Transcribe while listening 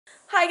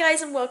Hi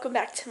guys and welcome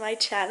back to my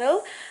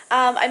channel.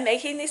 I'm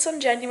making this on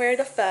January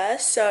the 1st,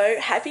 so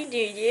Happy New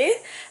Year.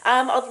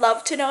 I'd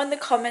love to know in the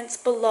comments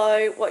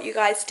below what you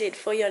guys did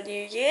for your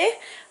New Year.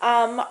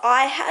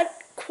 I had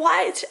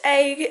quite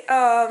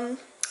a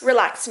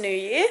relaxed New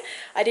Year.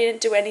 I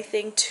didn't do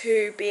anything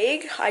too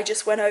big. I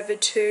just went over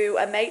to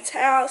a mate's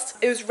house.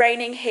 It was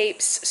raining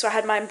heaps, so I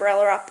had my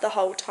umbrella up the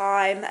whole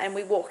time and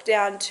we walked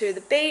down to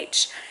the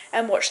beach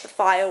and watched the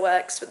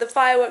fireworks. But the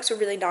fireworks were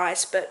really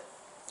nice, but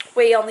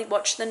we only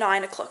watched the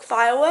 9 o'clock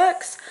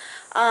fireworks,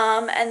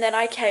 and then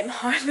I came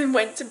home and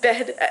went to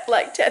bed at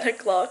like 10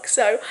 o'clock,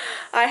 so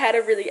I had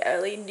a really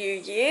early New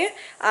Year.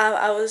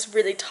 I was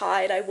really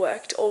tired. I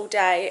worked all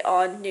day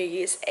on New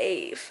Year's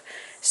Eve.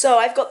 So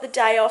I've got the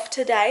day off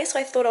today, so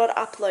I thought I'd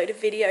upload a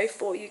video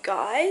for you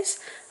guys.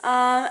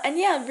 And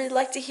yeah, I'd really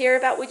like to hear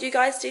about what you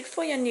guys did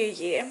for your New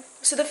Year.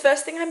 So the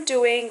first thing I'm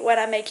doing when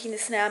I'm making the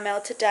snail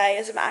mail today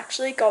is I'm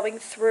actually going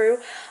through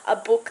a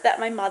book that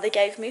my mother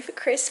gave me for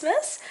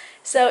Christmas.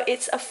 So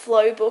it's a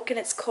flow book and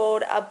it's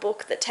called A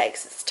Book That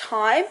Takes Its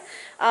Time.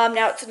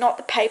 Now it's not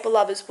the Paper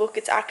Lovers book,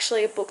 it's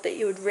actually a book that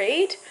you would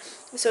read.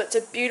 So it's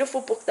a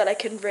beautiful book that I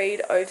can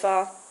read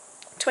over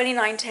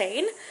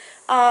 2019.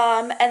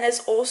 And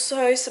there's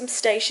also some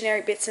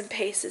stationery bits and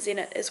pieces in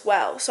it as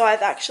well. So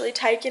I've actually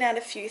taken out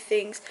a few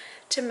things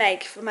to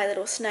make for my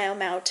little snail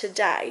mail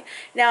today.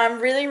 Now I'm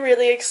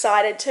really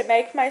excited to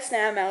make my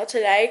snail mail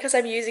today because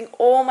I'm using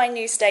all my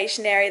new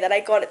stationery that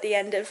I got at the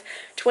end of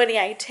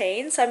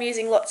 2018. So I'm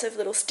using lots of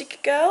little sticker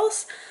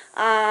girls,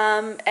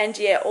 and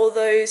yeah, all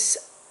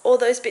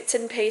those bits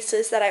and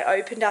pieces that I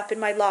opened up in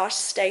my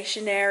last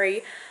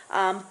stationery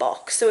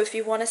box. So if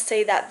you want to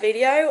see that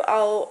video,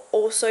 I'll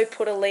also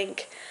put a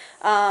link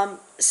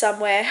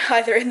somewhere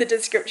either in the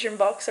description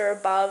box or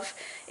above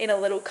in a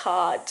little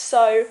card.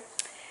 So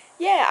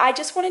yeah, I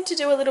just wanted to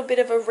do a little bit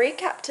of a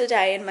recap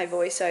today in my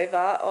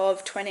voiceover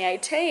of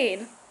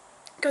 2018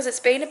 because it's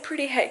been a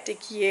pretty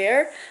hectic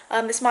year.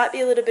 This might be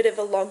a little bit of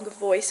a longer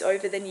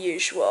voiceover than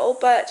usual,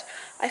 but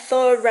I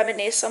thought I'd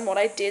reminisce on what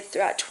I did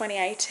throughout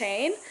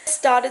 2018. I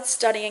started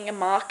studying a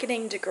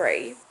marketing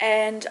degree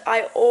and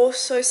I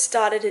also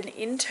started an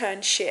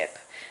internship.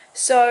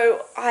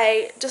 So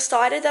I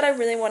decided that I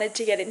really wanted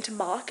to get into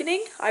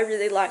marketing. I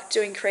really liked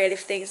doing creative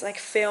things like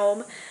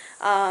film,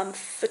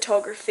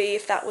 photography,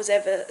 if that was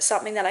ever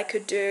something that I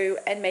could do,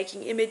 and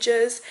making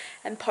images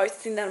and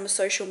posting them on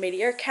social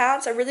media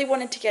accounts. I really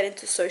wanted to get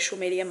into social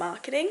media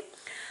marketing.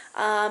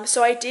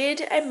 So I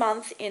did a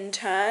month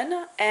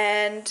intern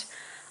and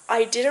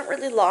I didn't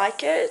really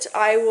like it.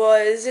 I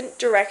wasn't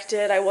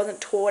directed, I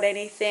wasn't taught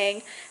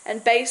anything,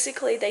 and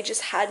basically they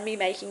just had me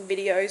making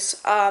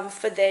videos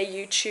for their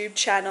YouTube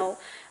channel,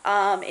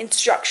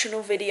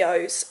 instructional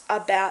videos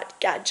about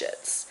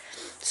gadgets.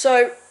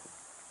 So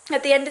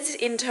at the end of this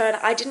intern,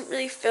 I didn't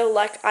really feel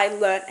like I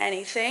learnt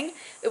anything.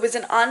 It was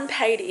an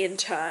unpaid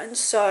intern,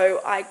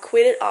 so I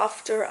quit it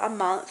after a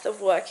month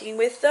of working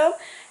with them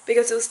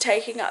because it was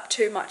taking up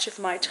too much of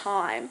my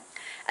time.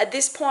 At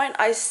this point,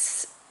 I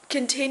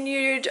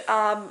continued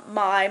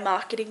my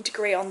marketing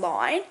degree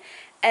online,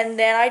 and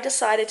then I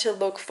decided to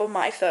look for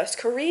my first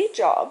career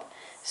job.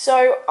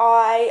 So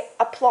I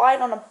applied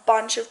on a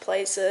bunch of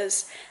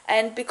places,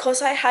 and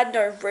because I had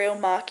no real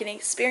marketing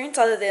experience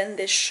other than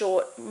this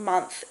short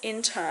month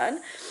intern,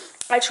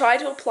 I tried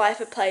to apply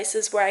for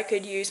places where I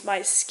could use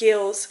my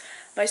skills,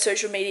 my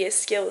social media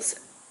skills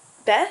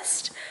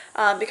best,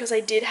 because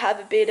I did have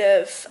a bit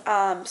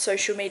of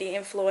social media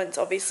influence.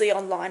 Obviously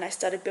online I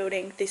started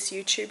building this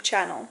YouTube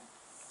channel.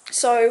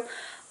 So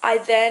I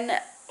then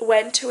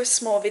went to a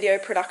small video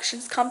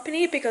productions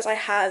company because I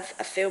have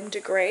a film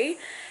degree,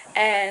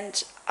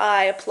 and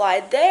I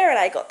applied there and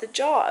I got the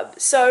job.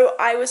 So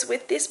I was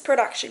with this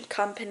production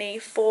company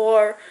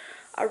for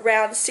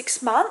around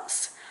 6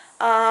 months,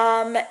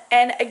 and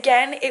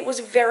again it was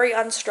very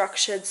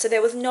unstructured, so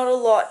there was not a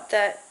lot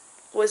that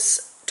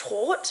was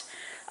taught.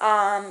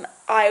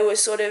 I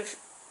was sort of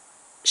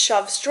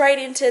shoved straight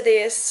into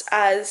this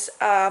as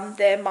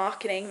their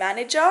marketing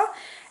manager,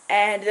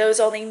 and there was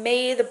only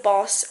me, the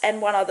boss,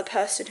 and one other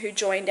person who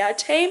joined our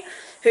team,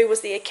 who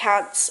was the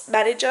accounts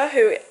manager,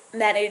 who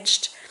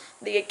managed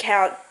the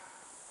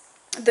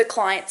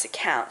client's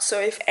account. So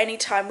if any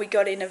time we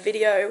got in a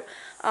video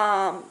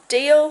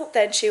deal,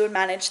 then she would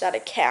manage that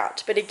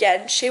account. But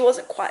again, she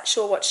wasn't quite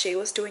sure what she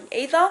was doing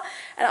either,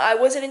 and I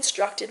wasn't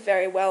instructed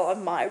very well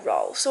on my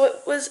role. So it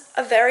was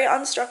a very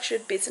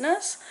unstructured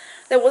business.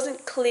 There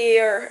wasn't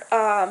clear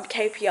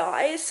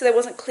KPIs, so there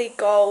wasn't clear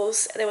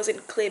goals, there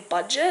wasn't clear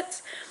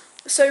budgets.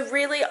 So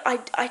really,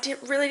 I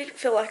didn't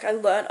feel like I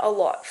learned a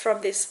lot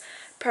from this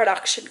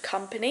production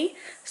company,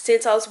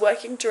 since I was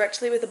working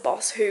directly with a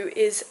boss who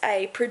is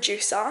a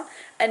producer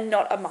and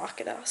not a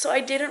marketer. So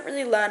I didn't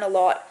really learn a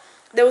lot.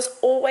 There was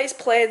always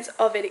plans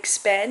of it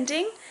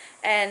expanding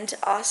and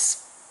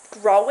us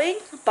growing,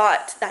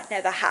 but that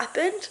never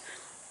happened.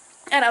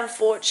 And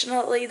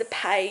unfortunately, the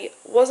pay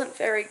wasn't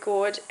very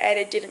good and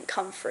it didn't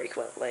come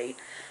frequently.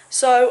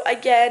 So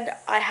again,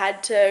 I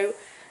had to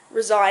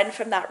resign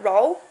from that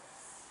role.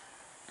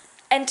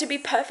 And to be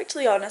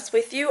perfectly honest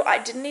with you, I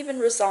didn't even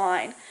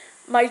resign.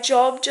 My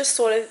job just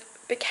sort of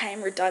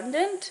became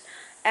redundant,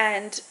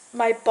 and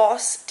my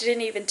boss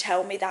didn't even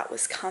tell me that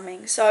was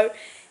coming. So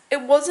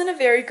it wasn't a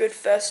very good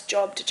first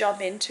job to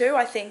jump into.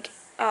 I think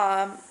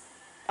I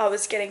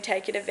was getting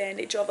taken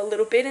advantage of a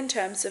little bit in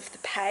terms of the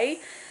pay,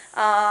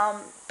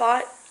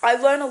 but I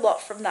learned a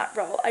lot from that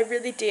role. I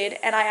really did,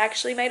 and I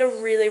actually made a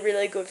really,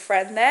 really good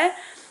friend there.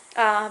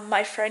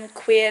 My friend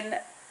Quinn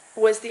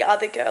was the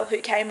other girl who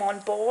came on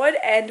board,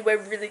 and we're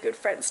really good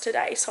friends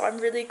today. So I'm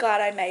really glad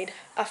I made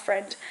a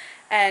friend,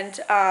 and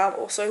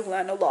also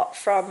learned a lot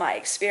from my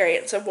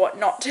experience of what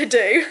not to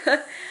do.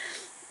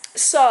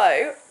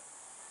 So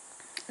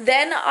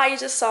then I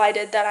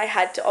decided that I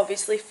had to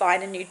obviously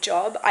find a new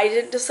job. I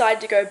didn't decide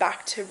to go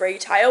back to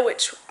retail,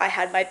 which I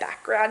had my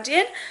background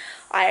in.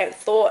 I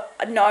thought,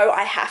 no,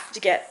 I have to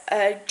get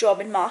a job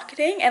in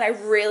marketing, and I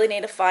really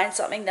need to find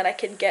something that I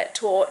can get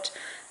taught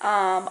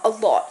a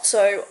lot.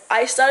 So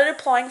I started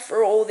applying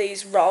for all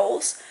these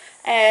roles,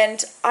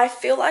 and I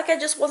feel like I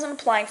just wasn't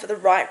applying for the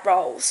right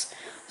roles.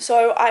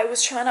 So I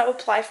was trying to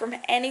apply from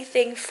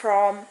anything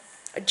from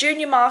a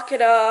junior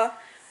marketer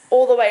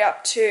all the way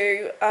up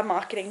to a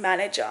marketing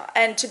manager.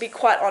 And to be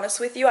quite honest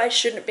with you, I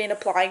shouldn't have been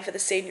applying for the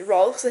senior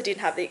role because I didn't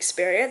have the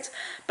experience.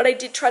 But I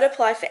did try to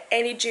apply for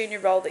any junior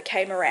role that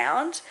came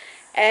around,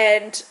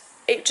 and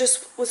it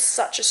just was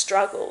such a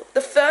struggle.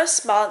 The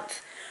first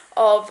month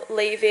of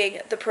leaving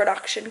the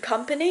production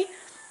company,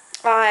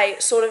 I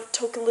sort of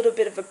took a little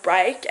bit of a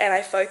break, and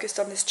I focused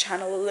on this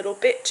channel a little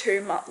bit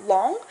too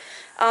long.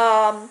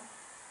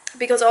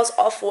 Because I was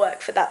off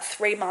work for that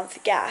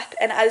 3-month gap.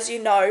 And as you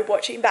know,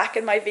 watching back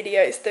in my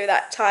videos through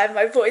that time,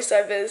 my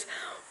voiceovers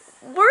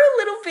were a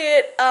little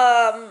bit,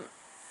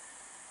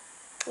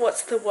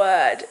 what's the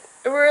word?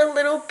 Were a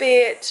little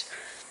bit,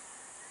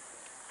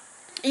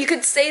 you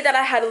could see that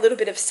I had a little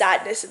bit of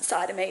sadness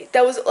inside of me.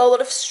 There was a lot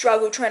of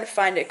struggle trying to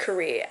find a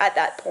career at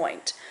that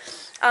point.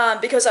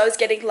 Because I was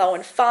getting low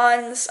on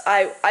funds.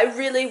 I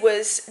really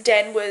was,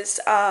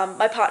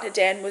 my partner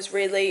Dan was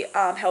really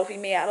helping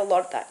me out a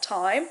lot at that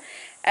time.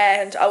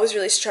 And I was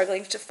really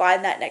struggling to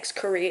find that next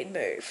career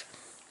move.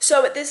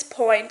 So at this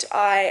point,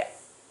 I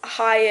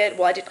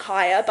didn't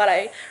hire, but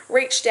I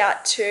reached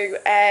out to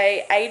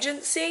a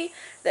agency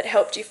that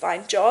helped you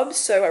find jobs,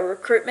 so a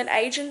recruitment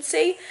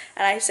agency,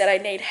 and I said I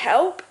need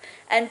help.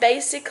 And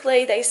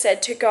basically they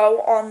said to go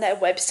on their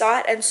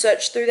website and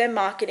search through their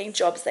marketing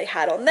jobs they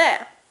had on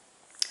there.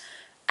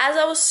 As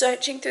I was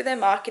searching through their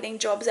marketing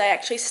jobs, I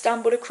actually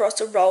stumbled across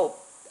a role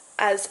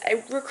as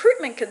a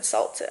recruitment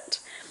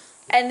consultant.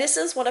 And this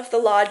is one of the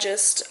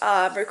largest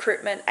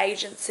recruitment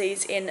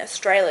agencies in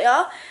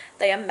Australia.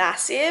 They are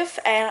massive,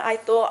 and I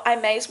thought I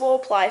may as well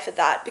apply for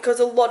that because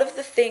a lot of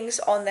the things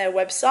on their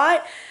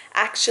website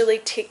actually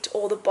ticked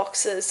all the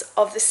boxes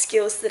of the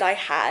skills that I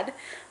had.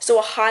 So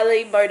a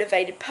highly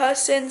motivated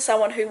person,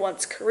 someone who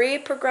wants career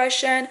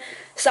progression,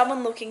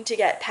 someone looking to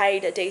get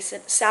paid a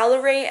decent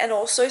salary, and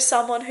also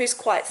someone who's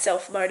quite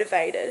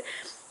self-motivated.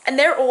 And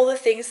they're all the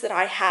things that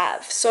I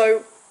have.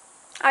 So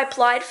I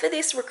applied for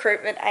this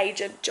recruitment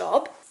agent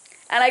job,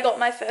 and I got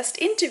my first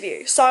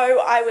interview.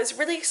 So I was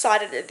really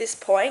excited at this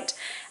point.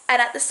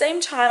 And at the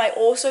same time, I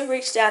also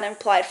reached out and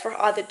applied for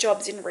other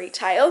jobs in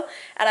retail,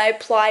 and I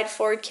applied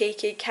for a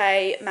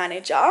KKK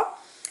manager.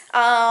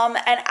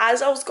 And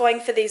as I was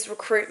going for these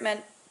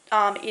recruitment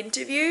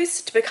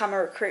interviews to become a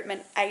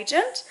recruitment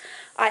agent,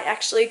 I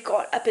actually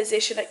got a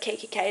position at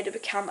KKK to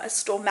become a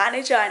store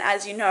manager. And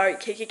as you know,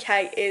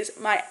 KKK is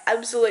my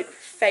absolute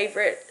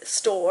favorite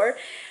store,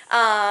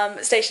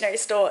 stationery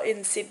store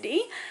in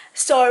Sydney.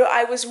 So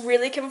I was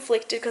really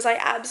conflicted because I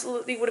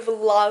absolutely would have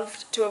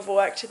loved to have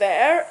worked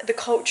there. The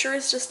culture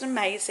is just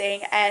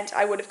amazing, and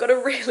I would have got a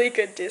really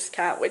good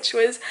discount, which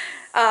was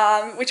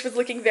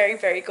looking very,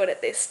 very good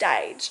at this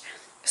stage.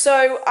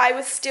 So I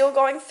was still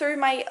going through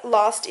my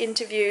last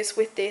interviews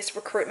with this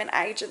recruitment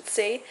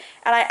agency,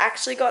 and I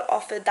actually got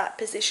offered that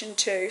position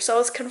too. So I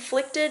was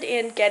conflicted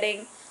in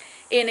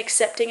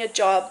accepting a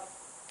job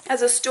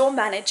as a store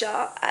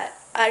manager at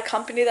a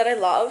company that I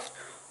loved,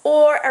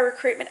 or a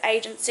recruitment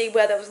agency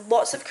where there was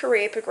lots of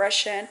career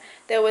progression,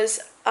 there was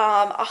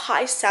a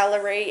high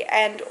salary,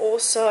 and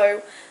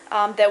also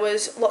there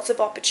was lots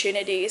of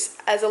opportunities.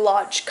 As a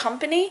large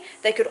company,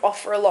 they could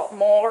offer a lot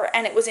more,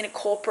 and it was in a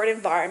corporate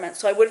environment,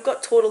 so I would have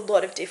got taught a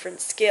lot of different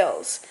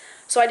skills.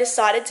 So I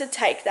decided to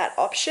take that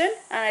option,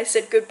 and I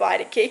said goodbye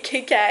to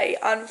KKK,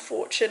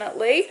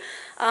 unfortunately,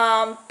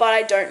 but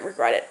I don't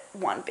regret it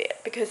one bit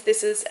because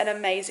this is an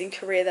amazing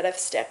career that I've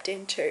stepped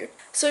into.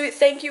 So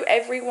thank you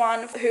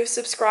everyone who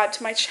subscribed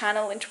to my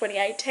channel in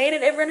 2018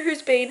 and everyone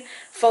who's been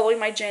following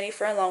my journey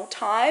for a long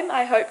time.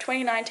 I hope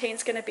 2019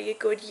 is going to be a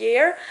good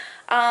year.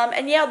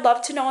 And yeah, I'd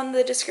love to know in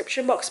the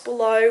description box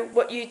below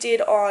what you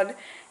did on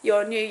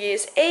your New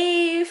Year's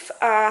Eve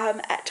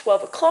at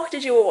 12 o'clock.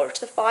 Did you all watch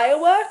the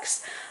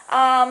fireworks?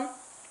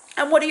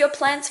 And what are your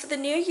plans for the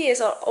New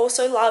Year's? I'd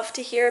also love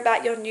to hear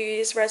about your New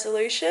Year's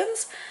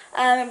resolutions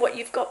and what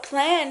you've got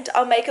planned.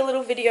 I'll make a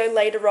little video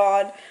later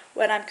on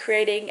when I'm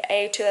creating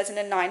a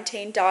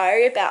 2019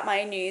 diary about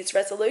my New Year's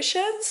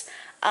resolutions.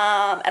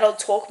 and I'll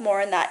talk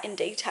more on that in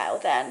detail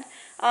then.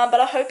 But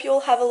I hope you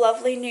all have a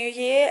lovely new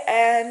year,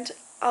 and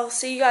I'll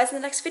see you guys in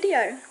the next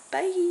video.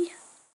 Bye!